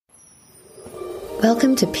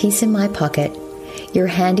Welcome to Peace in My Pocket, your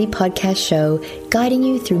handy podcast show guiding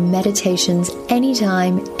you through meditations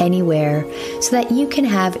anytime, anywhere, so that you can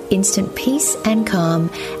have instant peace and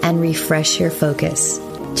calm and refresh your focus.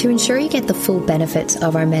 To ensure you get the full benefits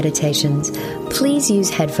of our meditations, please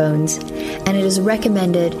use headphones, and it is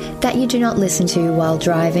recommended that you do not listen to while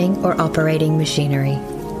driving or operating machinery.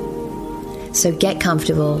 So get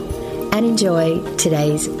comfortable and enjoy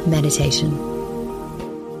today's meditation.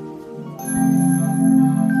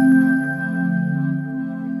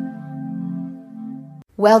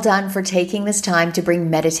 Well done for taking this time to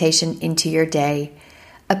bring meditation into your day.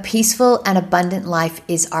 A peaceful and abundant life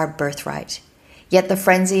is our birthright. Yet the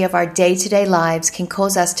frenzy of our day-to-day lives can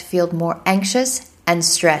cause us to feel more anxious and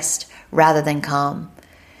stressed rather than calm.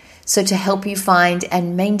 So to help you find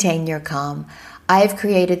and maintain your calm, I have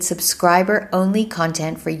created subscriber-only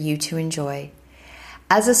content for you to enjoy.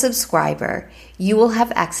 As a subscriber, you will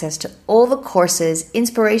have access to all the courses,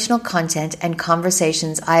 inspirational content, and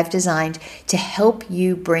conversations I have designed to help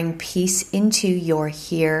you bring peace into your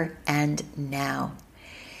here and now.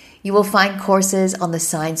 You will find courses on the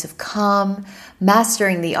science of calm,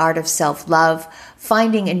 mastering the art of self-love,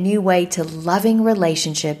 finding a new way to loving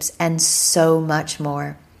relationships, and so much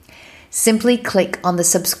more. Simply click on the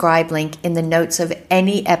subscribe link in the notes of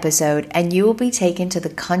any episode and you will be taken to the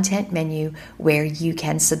content menu where you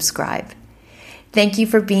can subscribe. Thank you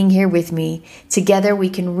for being here with me. Together we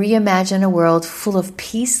can reimagine a world full of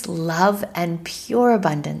peace, love, and pure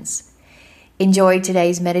abundance. Enjoy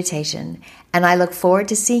today's meditation, and I look forward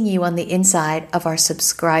to seeing you on the inside of our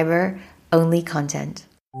subscriber-only content.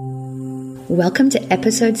 Welcome to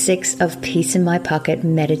episode 6 of Peace in My Pocket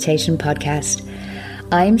Meditation Podcast.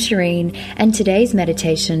 I'm Shireen, and today's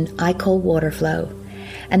meditation I call Water Flow.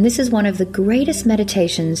 And this is one of the greatest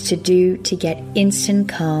meditations to do to get instant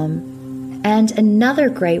calm, and another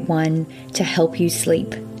great one to help you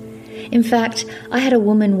sleep. In fact, I had a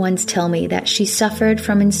woman once tell me that she suffered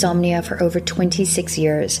from insomnia for over 26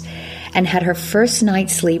 years and had her first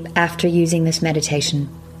night's sleep after using this meditation.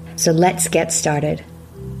 So let's get started.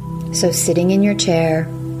 So sitting in your chair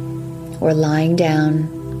or lying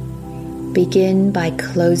down, begin by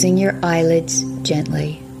closing your eyelids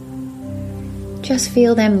gently. Just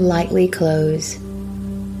feel them lightly close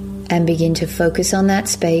and begin to focus on that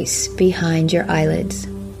space behind your eyelids.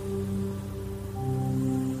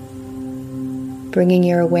 Bringing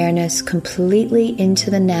your awareness completely into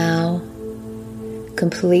the now,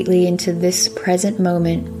 completely into this present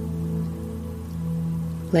moment.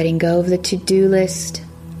 Letting go of the to-do list,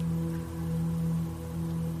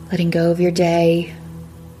 letting go of your day,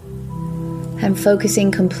 and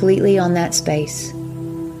focusing completely on that space.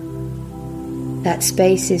 That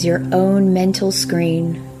space is your own mental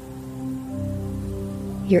screen,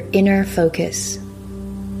 your inner focus.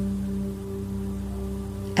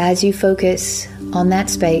 As you focus on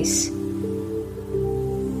that space,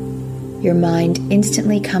 your mind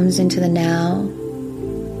instantly comes into the now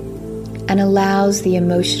and allows the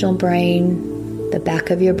emotional brain, the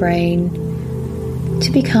back of your brain,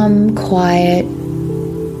 to become quiet.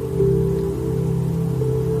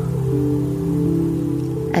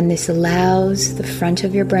 And this allows the front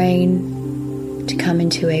of your brain to come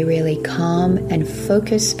into a really calm and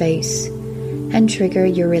focused space and trigger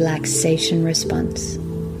your relaxation response.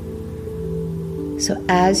 So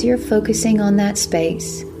as you're focusing on that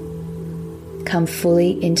space, come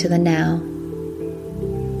fully into the now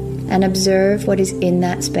and observe what is in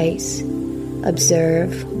that space.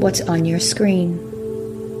 Observe what's on your screen.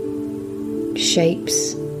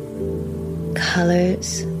 Shapes,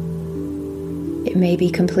 colors. It may be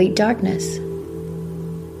complete darkness.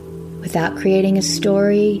 Without creating a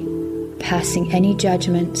story, passing any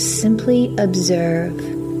judgment, simply observe.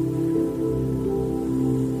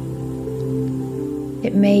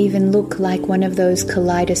 It may even look like one of those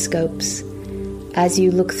kaleidoscopes as you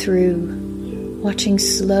look through, watching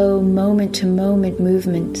slow moment-to-moment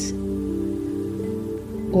movements.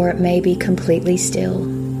 Or it may be completely still.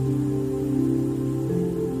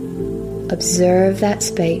 Observe that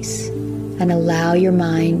space and allow your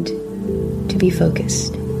mind to be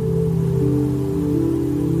focused.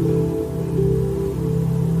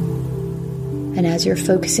 And as you're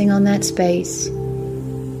focusing on that space,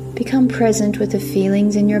 become present with the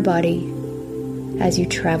feelings in your body as you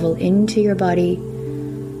travel into your body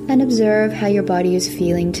and observe how your body is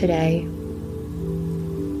feeling today.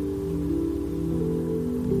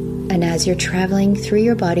 And as you're traveling through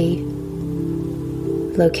your body,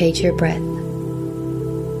 locate your breath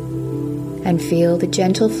and feel the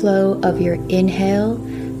gentle flow of your inhale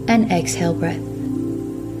and exhale breath.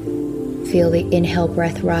 Feel the inhale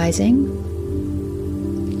breath rising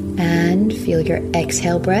and And feel your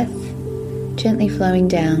exhale breath gently flowing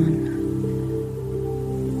down.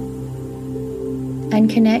 And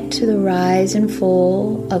connect to the rise and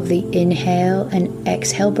fall of the inhale and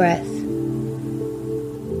exhale breath.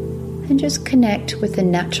 And just connect with the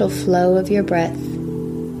natural flow of your breath,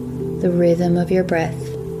 the rhythm of your breath.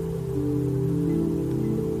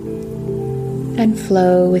 And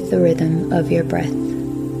flow with the rhythm of your breath.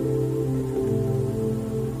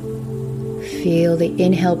 Feel the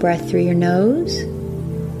inhale breath through your nose.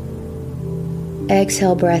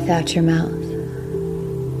 Exhale breath out your mouth.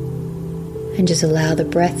 And just allow the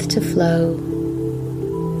breath to flow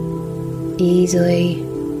easily,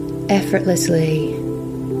 effortlessly.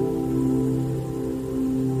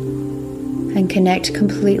 And connect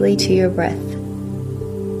completely to your breath.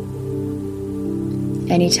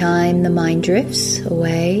 Anytime the mind drifts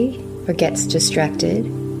away or gets distracted,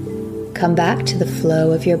 come back to the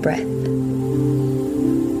flow of your breath.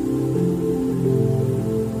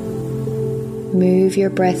 Move your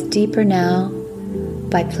breath deeper now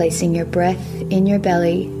by placing your breath in your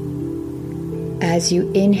belly. As you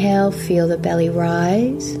inhale, feel the belly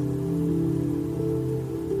rise.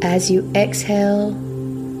 As you exhale,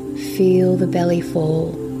 feel the belly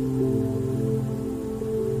fall.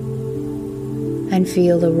 And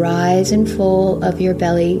feel the rise and fall of your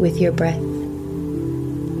belly with your breath.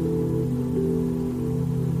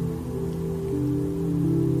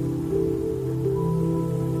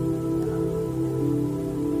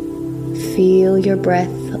 Feel your breath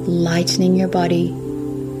lightening your body.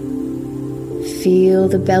 Feel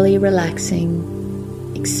the belly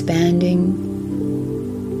relaxing, expanding,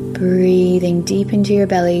 breathing deep into your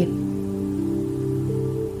belly,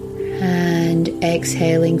 and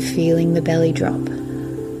exhaling, feeling the belly drop.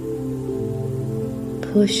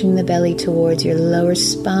 Pushing the belly towards your lower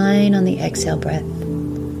spine on the exhale breath,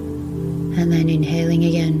 and then inhaling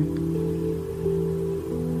again.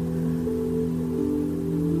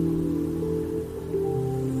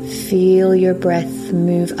 Feel your breath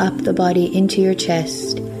move up the body into your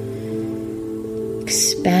chest.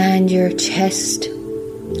 Expand your chest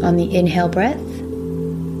on the inhale breath.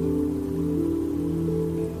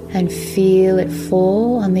 And feel it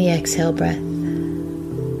fall on the exhale breath.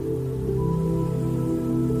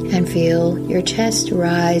 And feel your chest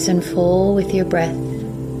rise and fall with your breath.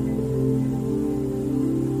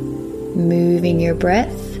 Moving your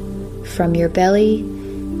breath from your belly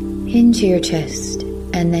into your chest.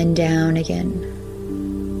 And then down again.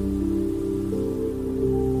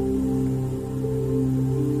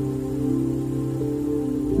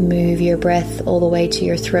 Move your breath all the way to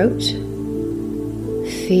your throat.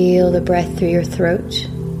 Feel the breath through your throat.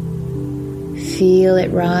 Feel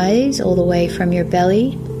it rise all the way from your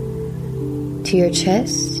belly to your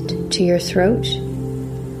chest, to your throat,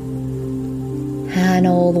 and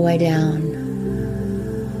all the way down.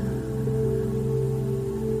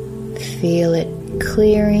 Feel it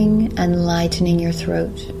clearing and lightening your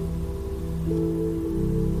throat.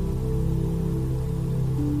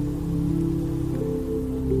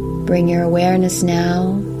 Bring your awareness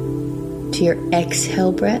now to your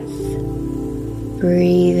exhale breath.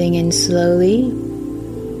 Breathing in slowly.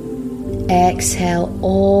 Exhale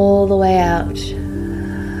all the way out.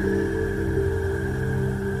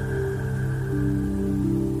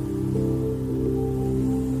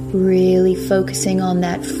 Really focusing on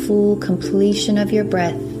that full completion of your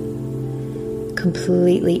breath.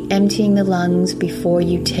 Completely emptying the lungs before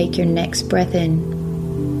you take your next breath in.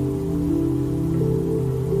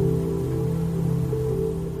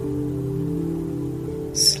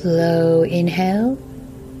 Slow inhale.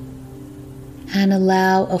 And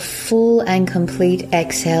allow a full and complete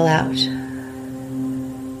exhale out.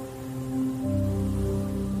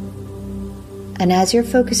 And as you're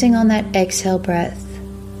focusing on that exhale breath,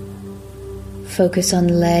 focus on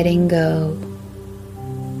letting go.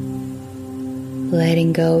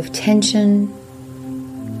 Letting go of tension,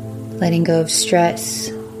 letting go of stress,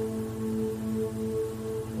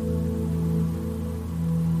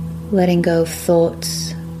 letting go of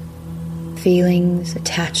thoughts, feelings,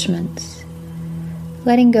 attachments,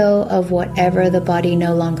 letting go of whatever the body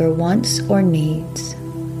no longer wants or needs.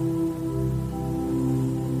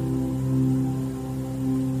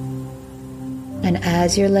 And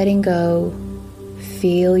as you're letting go,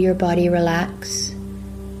 feel your body relax.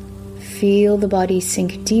 Feel the body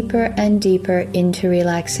sink deeper and deeper into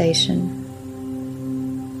relaxation.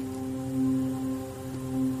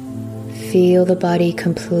 Feel the body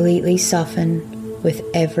completely soften with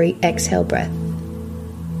every exhale breath.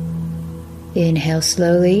 Inhale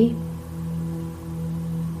slowly.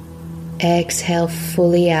 Exhale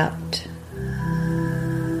fully out.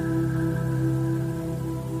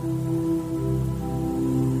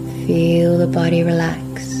 Feel the body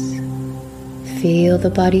relax. Feel the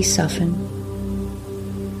body soften.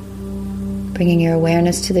 Bringing your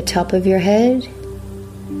awareness to the top of your head.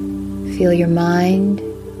 Feel your mind,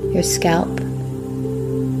 your scalp,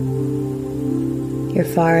 your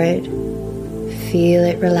forehead. Feel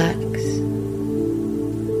it relax.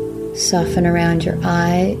 Soften around your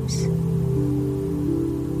eyes.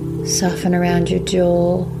 Soften around your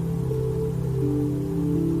jaw.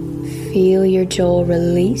 Feel your jaw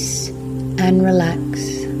release and relax.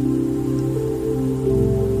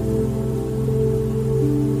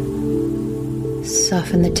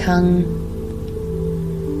 Soften the tongue.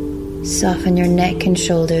 Soften your neck and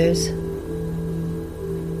shoulders.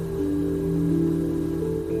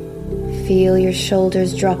 Feel your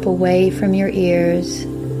shoulders drop away from your ears,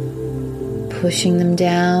 pushing them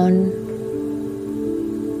down,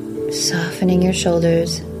 softening your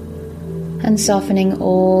shoulders, and softening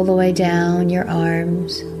all the way down your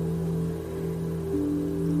arms.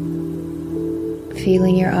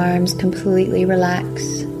 Feeling your arms completely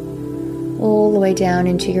relax, all the way down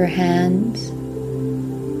into your hands.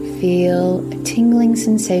 Feel a tingling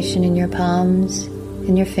sensation in your palms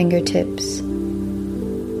and your fingertips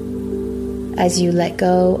as you let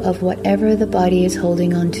go of whatever the body is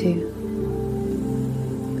holding on to.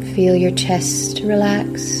 Feel your chest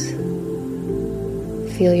relax.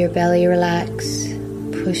 Feel your belly relax,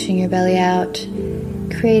 pushing your belly out.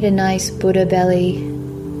 Create a nice Buddha belly.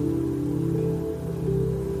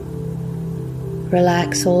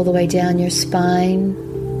 Relax all the way down your spine,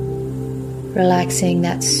 relaxing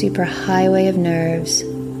that superhighway of nerves.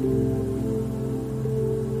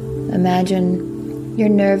 Imagine your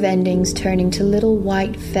nerve endings turning to little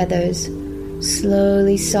white feathers,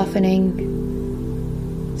 slowly softening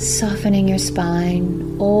your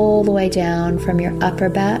spine all the way down from your upper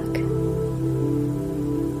back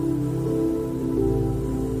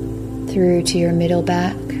through to your middle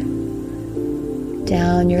back,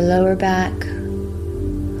 down your lower back,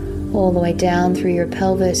 all the way down through your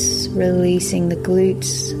pelvis, releasing the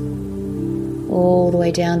glutes, all the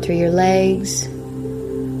way down through your legs,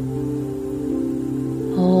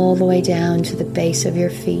 all the way down to the base of your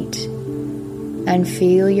feet, and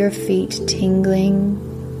feel your feet tingling,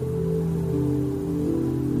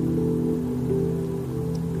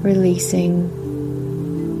 releasing.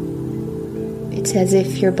 It's as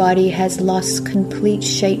if your body has lost complete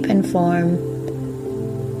shape and form,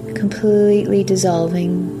 completely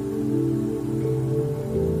dissolving.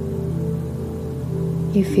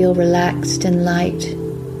 You feel relaxed and light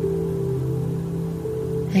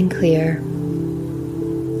and clear.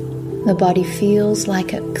 The body feels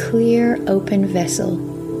like a clear, open vessel.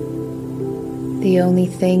 The only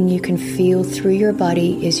thing you can feel through your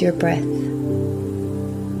body is your breath.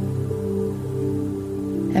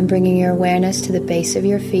 And bringing your awareness to the base of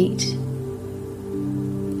your feet.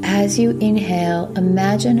 As you inhale,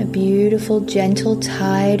 imagine a beautiful, gentle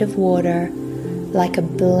tide of water, like a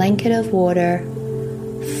blanket of water,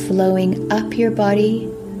 flowing up your body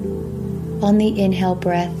on the inhale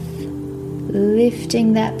breath,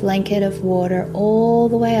 lifting that blanket of water all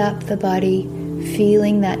the way up the body,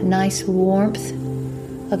 feeling that nice warmth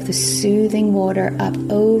of the soothing water up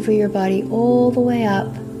over your body all the way up,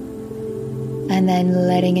 and then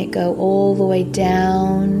letting it go all the way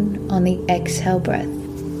down on the exhale breath.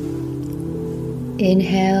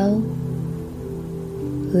 Inhale,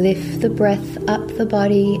 lift the breath up the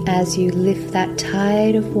body as you lift that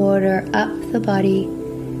tide of water up the body.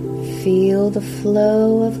 Feel the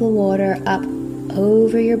flow of the water up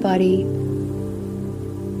over your body.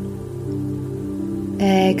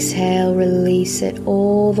 Exhale, release it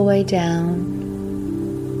all the way down.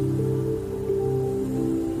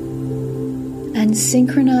 And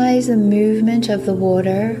synchronize the movement of the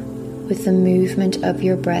water with the movement of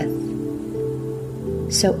your breath.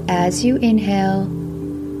 So as you inhale,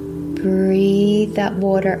 breathe that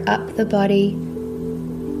water up the body.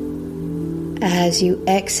 As you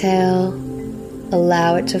exhale,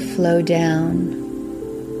 allow it to flow down.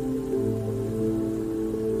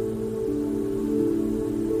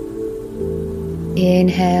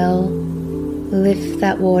 Inhale, lift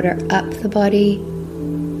that water up the body.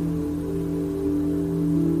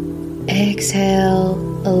 Exhale,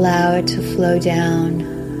 allow it to flow down.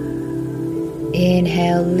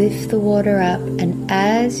 Inhale, lift the water up, and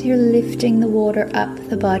as you're lifting the water up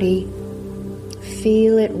the body,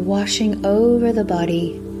 feel it washing over the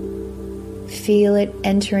body. Feel it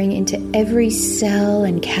entering into every cell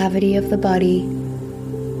and cavity of the body,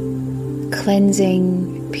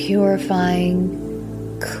 cleansing,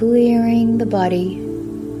 purifying, clearing the body.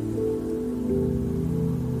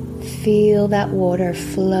 Feel that water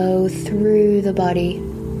flow through the body,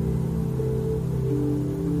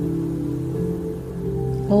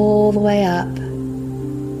 all the way up,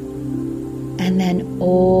 and then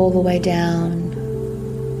all the way down.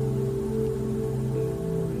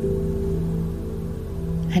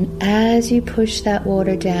 And as you push that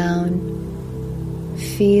water down,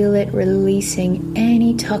 feel it releasing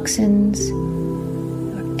any toxins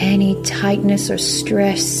or any tightness or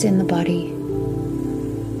stress in the body.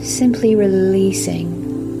 Simply releasing,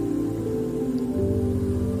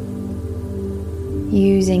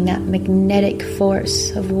 using that magnetic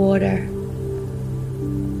force of water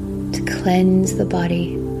to cleanse the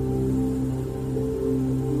body.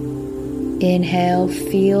 Inhale,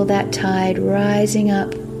 feel that tide rising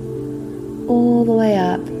up, all the way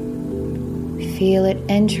up. Feel it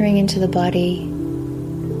entering into the body,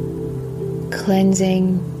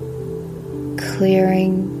 cleansing,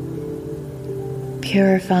 clearing,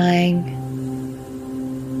 purifying,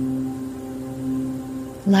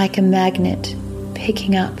 like a magnet,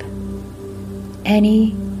 picking up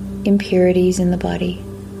any impurities in the body,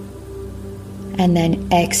 and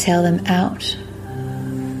then exhale them out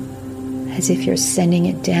as if you're sending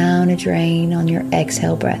it down a drain on your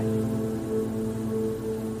exhale breath.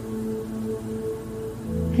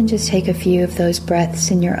 And just take a few of those breaths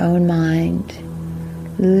in your own mind,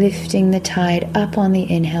 lifting the tide up on the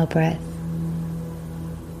inhale breath.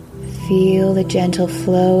 Feel the gentle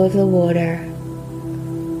flow of the water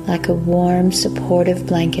like a warm, supportive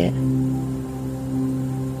blanket.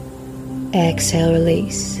 Exhale,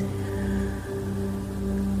 release.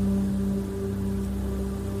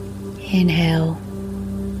 Inhale.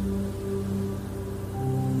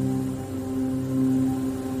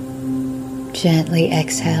 Gently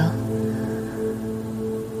exhale.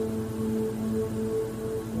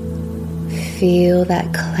 Feel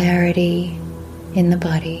that clarity in the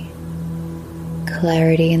body,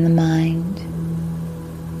 clarity in the mind,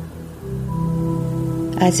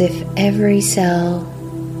 as if every cell,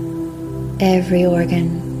 every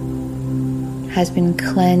organ has been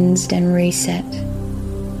cleansed and reset.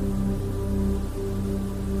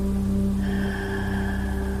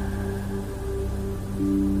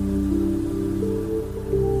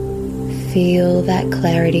 Feel that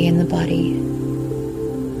clarity in the body.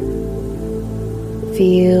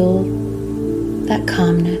 Feel that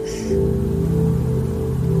calmness.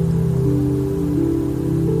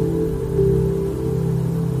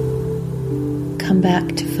 Come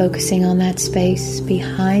back to focusing on that space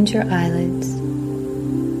behind your eyelids,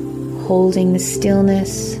 holding the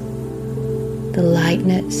stillness, the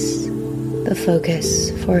lightness, the focus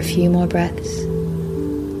for a few more breaths.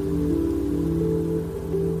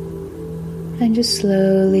 And just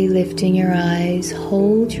slowly lifting your eyes,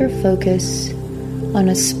 hold your focus on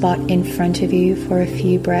a spot in front of you for a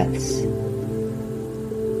few breaths.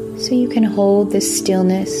 So you can hold this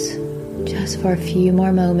stillness just for a few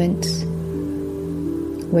more moments.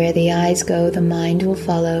 Where the eyes go, the mind will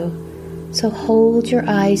follow. So hold your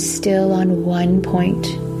eyes still on one point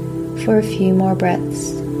for a few more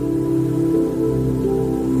breaths.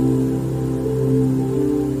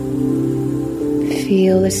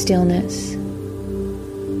 Feel the stillness.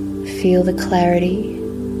 Feel the clarity.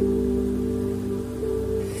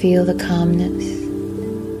 Feel the calmness.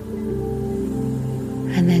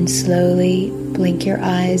 And then slowly blink your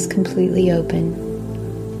eyes completely open.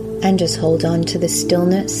 And just hold on to the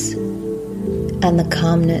stillness and the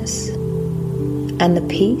calmness and the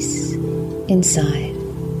peace inside.